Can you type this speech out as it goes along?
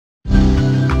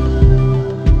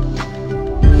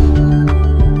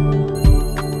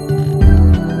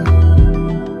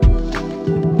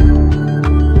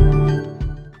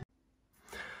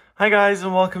Hi guys,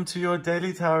 and welcome to your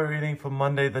daily tarot reading for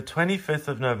Monday the 25th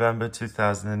of November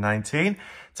 2019.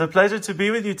 It's a pleasure to be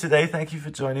with you today. Thank you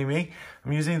for joining me.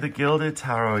 I'm using the Gilded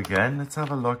Tarot again. Let's have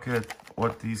a look at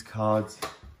what these cards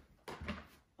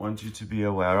want you to be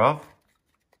aware of.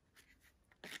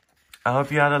 I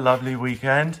hope you had a lovely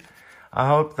weekend. I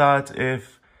hope that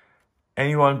if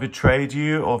anyone betrayed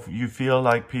you, or if you feel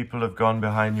like people have gone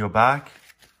behind your back,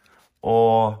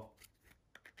 or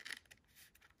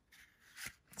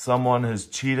someone has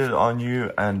cheated on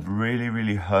you and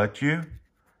really hurt you,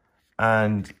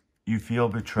 and you feel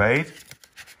betrayed,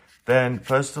 then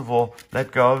first of all,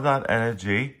 let go of that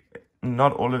energy.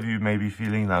 Not all of you may be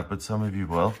feeling that, but some of you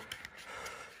will.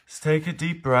 Just take a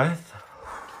deep breath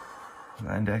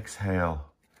and exhale.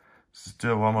 Just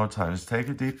do it one more time. Just take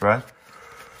a deep breath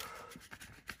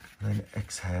and then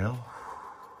exhale.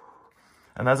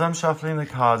 And as I'm shuffling the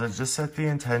cards, I just set the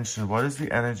intention. What is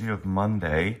the energy of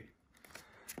Monday,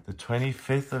 the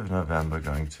 25th of November,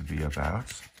 going to be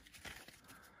about?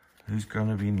 Who's going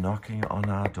to be knocking on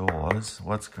our doors?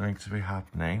 What's going to be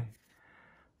happening?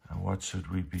 And what should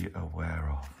we be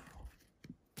aware of?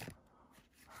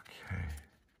 Okay.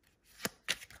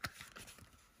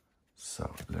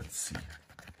 So, let's see.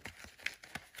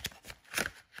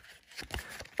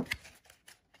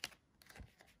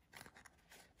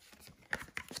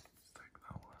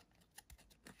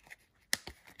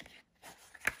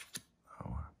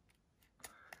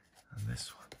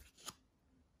 This one.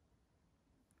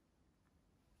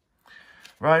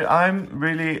 Right, I'm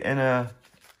really in a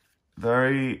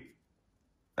very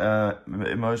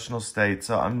emotional state,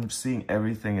 so I'm seeing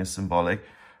everything as symbolic.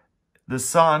 The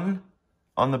sun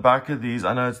on the back of these,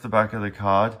 I know it's the back of the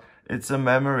card, it's a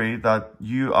memory that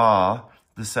you are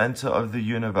the center of the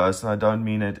universe, and I don't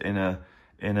mean it in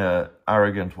a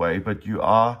arrogant way, but you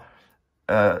are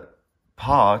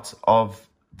part of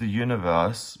the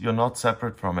universe. You're not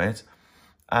separate from it.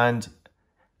 And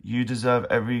you deserve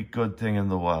every good thing in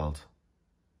the world.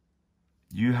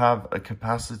 You have a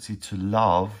capacity to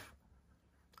love,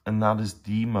 and that is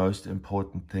the most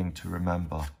important thing to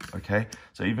remember, okay?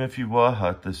 So even if you were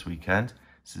hurt this weekend,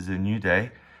 this is a new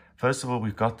day. First of all,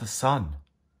 we've got the sun.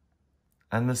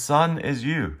 And the sun is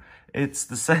you. It's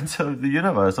the center of the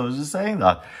universe. I was just saying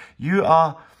that. You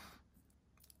are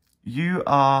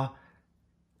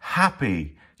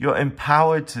happy. You're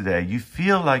empowered today. You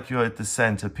feel like you're at the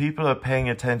center. People are paying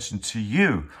attention to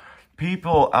you.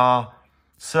 People are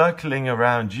circling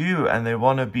around you and they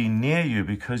want to be near you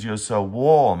because you're so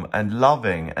warm and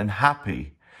loving and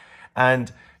happy.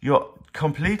 And you're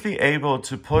completely able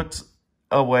to put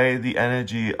away the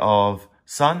energy of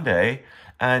Sunday.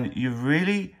 And you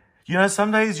really, some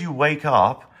days you wake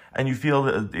up and you feel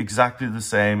exactly the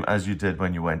same as you did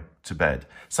when you went to bed.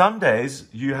 Some days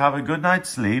you have a good night's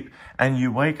sleep and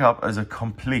you wake up as a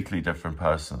completely different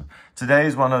person. Today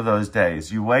is one of those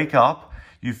days. You wake up,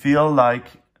 you feel like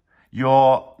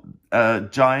you're a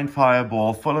giant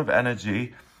fireball full of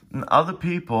energy, and other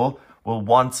people will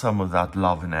want some of that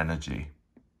love and energy.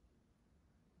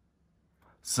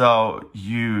 So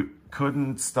you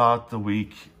couldn't start the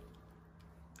week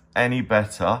any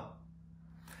better.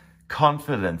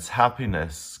 Confidence,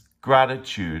 happiness,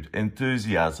 gratitude,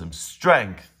 enthusiasm,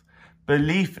 strength,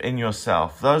 belief in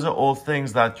yourself. Those are all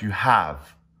things that you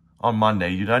have on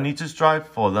Monday. You don't need to strive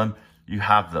for them. You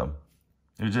have them.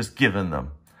 You're just given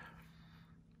them.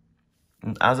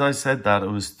 And as I said that, it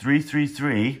was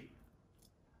 333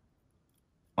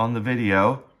 on the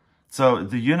video. So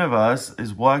the universe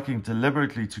is working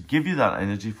deliberately to give you that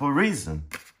energy for a reason.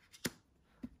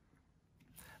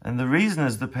 And the reason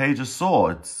is the Page of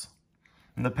Swords.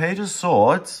 And the Page of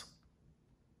Swords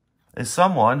is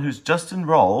someone who's just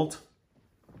enrolled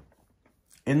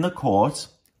in the court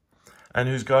and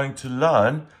who's going to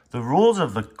learn the rules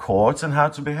of the court and how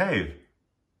to behave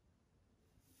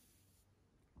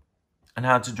and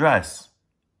how to dress.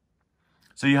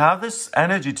 So you have this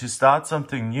energy to start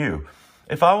something new.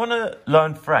 If I want to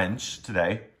learn French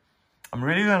today, I'm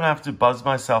really going to have to buzz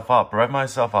myself up, rev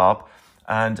myself up,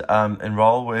 and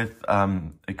enroll with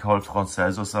École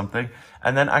Française or something,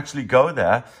 and then actually go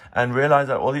there and realize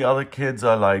that all the other kids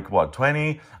are like,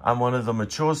 20? I'm one of the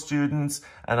mature students,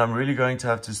 and I'm really going to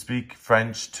have to speak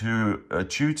French to a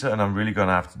tutor, and I'm really going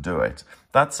to have to do it.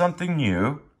 That's something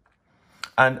new.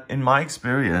 And in my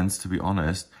experience, to be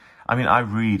honest, I mean, I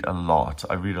read a lot.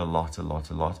 I read a lot.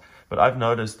 But I've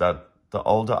noticed that the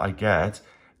older I get,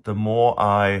 the more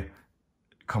I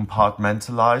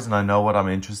compartmentalize, and I know what I'm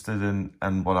interested in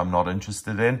and what I'm not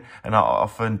interested in, and I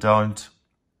often don't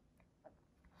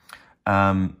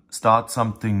start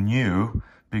something new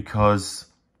because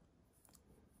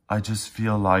I just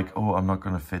feel like, oh, I'm not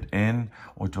going to fit in?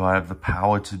 Or do I have the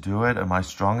power to do it? Am I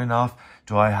strong enough?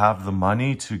 Do I have the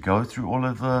money to go through all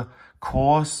of the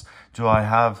course? Do I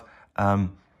have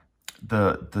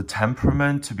the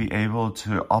temperament to be able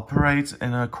to operate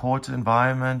in a court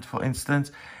environment, for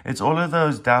instance? It's all of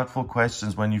those doubtful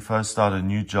questions when you first start a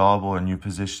new job or a new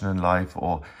position in life,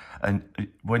 or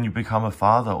when you become a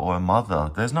father or a mother.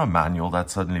 There's no manual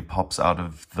that suddenly pops out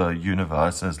of the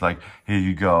universe and it's like, here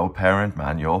you go, parent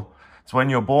manual. It's when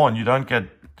you're born. You don't get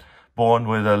born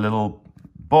with a little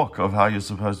book of how you're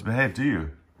supposed to behave, do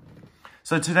you?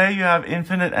 So today you have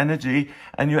infinite energy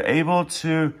and you're able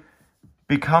to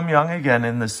become young again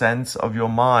in the sense of your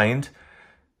mind.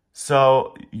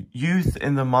 So youth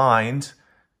in the mind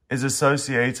is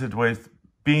associated with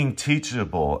being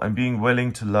teachable and being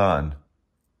willing to learn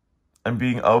and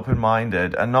being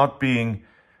open-minded and not being,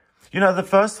 the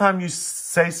first time you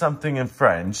say something in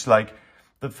French, like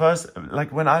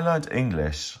when I learned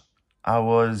English, I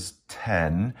was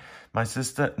 10, my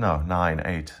sister, 9,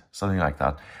 8, something like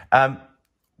that.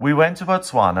 We went to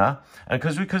Botswana, and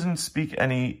because we couldn't speak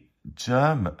any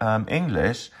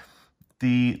English,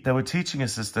 there were teaching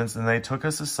assistants, and they took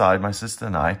us aside, my sister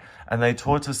and I, and they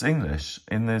taught us English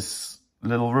in this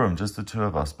little room, just the two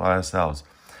of us by ourselves.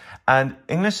 And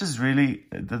English is really,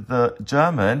 the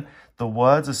German, the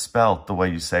words are spelt the way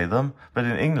you say them, but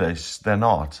in English, they're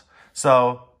not.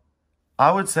 So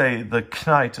I would say the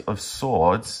knight of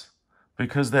swords,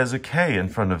 because there's a K in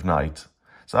front of knight.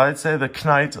 So I'd say the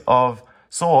knight of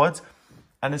swords.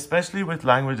 And especially with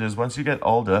languages, once you get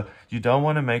older, you don't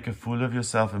want to make a fool of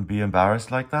yourself and be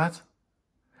embarrassed like that.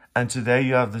 And today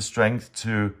you have the strength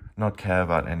to not care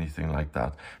about anything like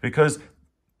that. Because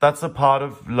that's a part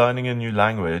of learning a new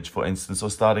language, for instance,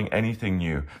 or starting anything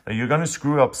new. That you're going to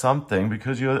screw up something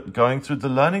because you're going through the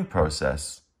learning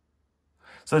process.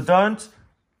 So don't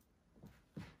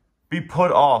be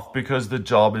put off because the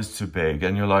job is too big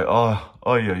and you're like, oh,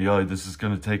 this is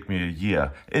going to take me a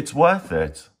year. It's worth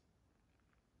it.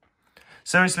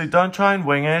 Seriously, don't try and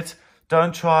wing it.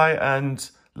 Don't try and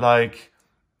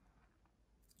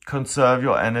conserve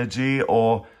your energy,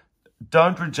 or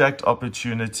don't reject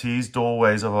opportunities,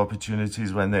 doorways of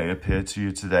opportunities when they appear to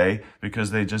you today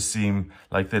because they just seem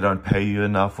like they don't pay you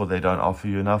enough or they don't offer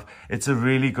you enough. It's a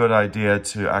really good idea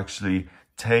to actually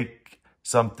take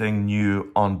something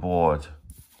new on board.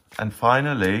 And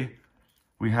finally,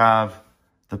 we have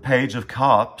the Page of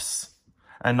Cups.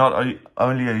 And not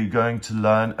only are you going to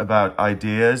learn about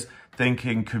ideas,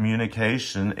 thinking,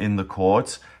 communication in the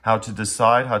courts, how to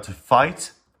decide, how to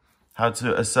fight, how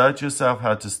to assert yourself,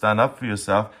 how to stand up for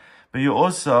yourself, but you're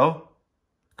also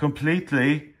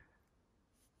completely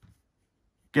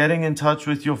getting in touch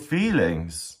with your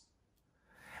feelings.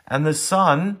 And the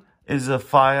sun is a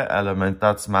fire element,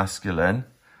 that's masculine.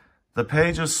 The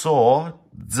Page of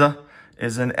Swords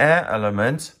is an air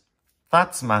element,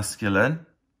 that's masculine.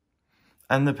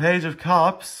 And the Page of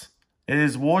Cups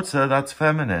is water, that's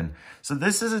feminine. So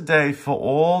this is a day for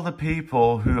all the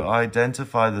people who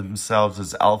identify themselves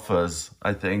as alphas,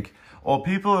 I think, or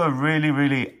people who are really,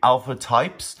 really alpha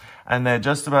types, and they're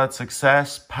just about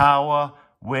success, power,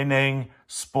 winning,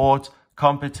 sport,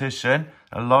 competition.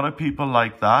 A lot of people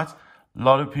like that. A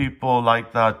lot of people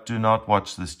like that do not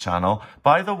watch this channel.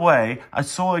 By the way, I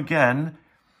saw again,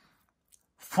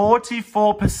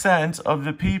 44% of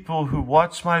the people who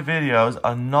watch my videos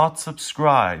are not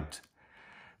subscribed.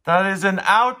 That is an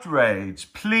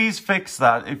outrage. Please fix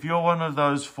that. If you're one of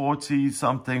those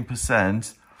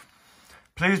 40-something%,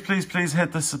 please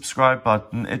hit the subscribe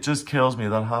button. It just kills me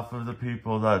that half of the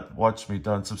people that watch me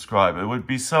don't subscribe. It would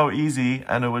be so easy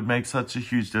and it would make such a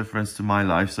huge difference to my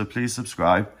life. So please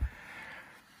subscribe.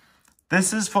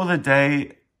 This is for the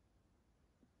day.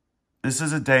 This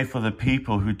is a day for the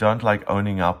people who don't like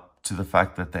owning up to the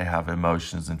fact that they have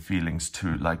emotions and feelings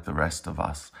too, like the rest of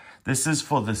us. This is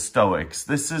for the Stoics.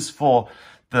 This is for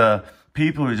the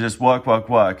people who just work.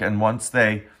 And once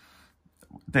they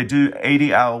do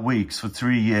 80-hour weeks for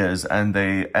 3 years and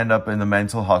they end up in the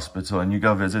mental hospital and you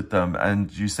go visit them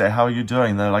and you say, how are you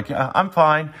doing? They're like, yeah, I'm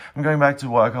fine. I'm going back to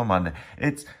work on Monday.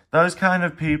 It's those kind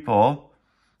of people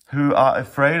who are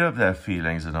afraid of their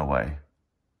feelings in a way,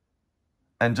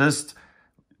 and just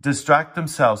distract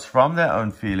themselves from their own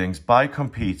feelings by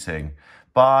competing,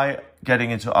 by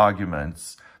getting into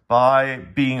arguments, by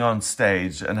being on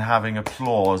stage and having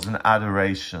applause and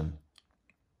adoration.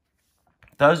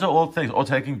 Those are all things, or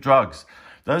taking drugs.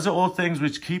 Those are all things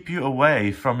which keep you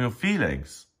away from your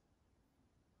feelings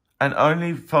and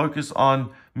only focus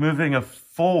on moving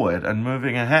forward and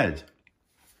moving ahead.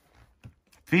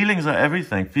 Feelings are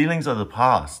everything. Feelings are the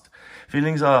past.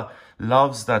 Feelings are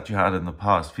loves that you had in the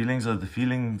past. Feelings are the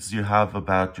feelings you have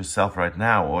about yourself right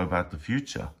now or about the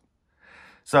future.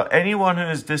 So anyone who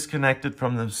is disconnected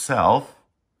from themselves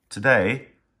today,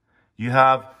 you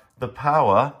have the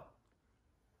power,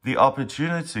 the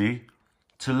opportunity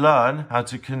to learn how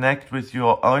to connect with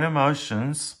your own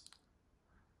emotions,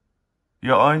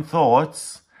 your own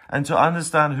thoughts, and to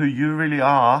understand who you really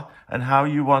are and how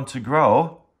you want to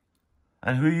grow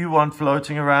and who you want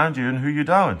floating around you and who you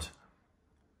don't.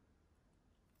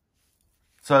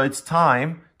 So it's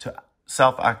time to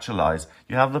self-actualize.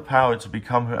 You have the power to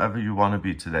become whoever you want to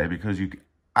be today because you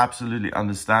absolutely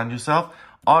understand yourself.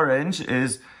 Orange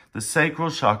is the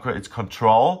sacral chakra. It's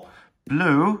control.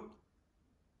 Blue,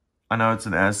 I know it's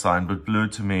an air sign, but blue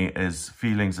to me is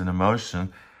feelings and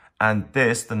emotion. And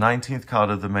this, the 19th card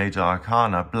of the major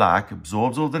arcana, black,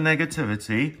 absorbs all the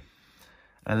negativity,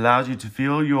 allows you to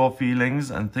feel your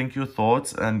feelings and think your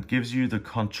thoughts, and gives you the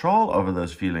control over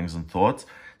those feelings and thoughts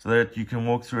so that you can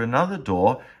walk through another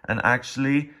door and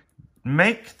actually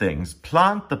make things,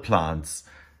 plant the plants,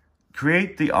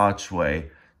 create the archway,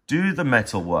 do the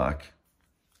metal work,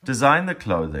 design the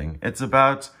clothing. It's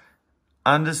about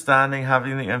understanding,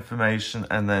 having the information,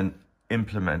 and then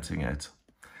implementing it.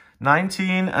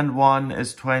 19 and 1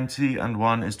 is 20 and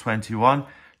 1 is 21.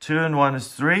 2 and 1 is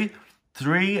 3.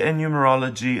 3 in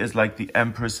numerology is like the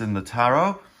Empress in the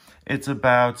tarot. It's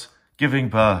about giving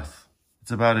birth.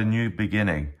 It's about a new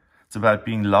beginning. It's about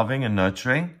being loving and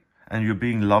nurturing. And you're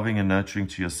being loving and nurturing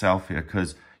to yourself here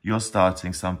because you're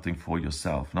starting something for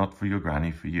yourself, not for your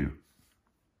granny, for you.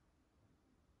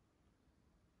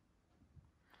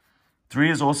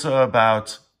 3 is also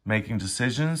about making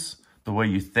decisions, the way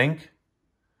you think,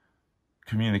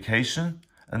 communication,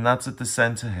 and that's at the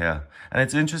center here. And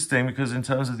it's interesting because in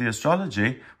terms of the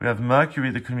astrology, we have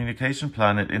Mercury, the communication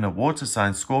planet, in a water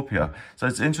sign, Scorpio. So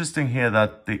it's interesting here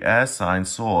that the air sign,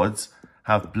 swords,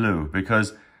 have blue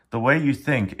because the way you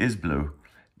think is blue.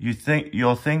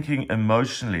 You're thinking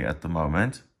emotionally at the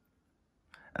moment,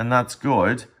 and that's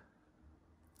good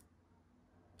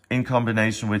in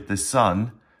combination with the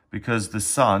sun, because the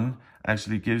sun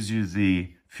actually gives you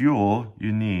the fuel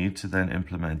you need to then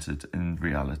implement it in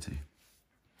reality.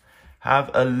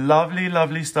 Have a lovely,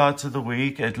 lovely start to the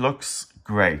week. It looks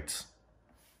great.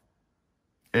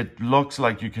 It looks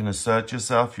like you can assert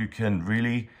yourself. You can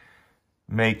really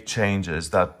make changes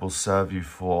that will serve you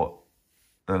for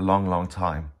a long, long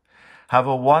time. Have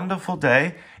a wonderful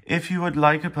day. If you would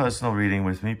like a personal reading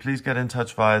with me, please get in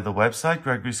touch via the website,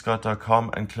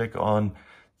 gregoryscott.com, and click on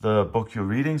the Book Your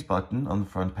Readings button on the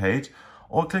front page,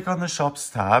 or click on the Shops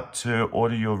tab to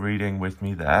order your reading with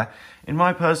me there. In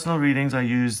my personal readings, I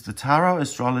use the tarot,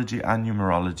 astrology, and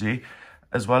numerology,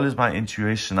 as well as my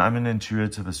intuition. I'm an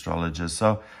intuitive astrologer,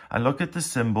 so I look at the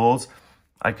symbols.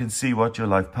 I can see what your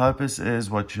life purpose is,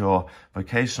 what your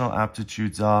vocational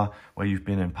aptitudes are, where you've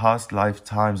been in past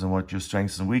lifetimes, and what your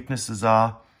strengths and weaknesses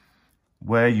are,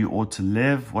 where you ought to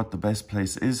live, what the best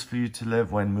place is for you to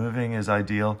live, when moving is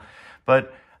ideal.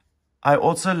 But I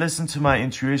also listen to my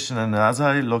intuition, and as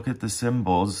I look at the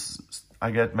symbols,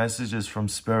 I get messages from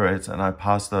spirit, and I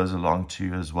pass those along to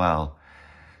you as well.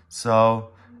 So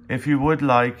if you would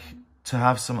like to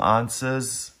have some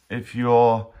answers, if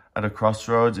you're at a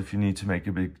crossroads, if you need to make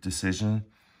a big decision,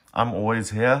 I'm always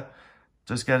here.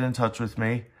 Just get in touch with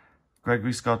me,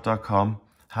 gregoryscott.com.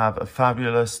 Have a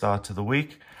fabulous start to the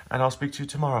week, and I'll speak to you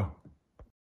tomorrow.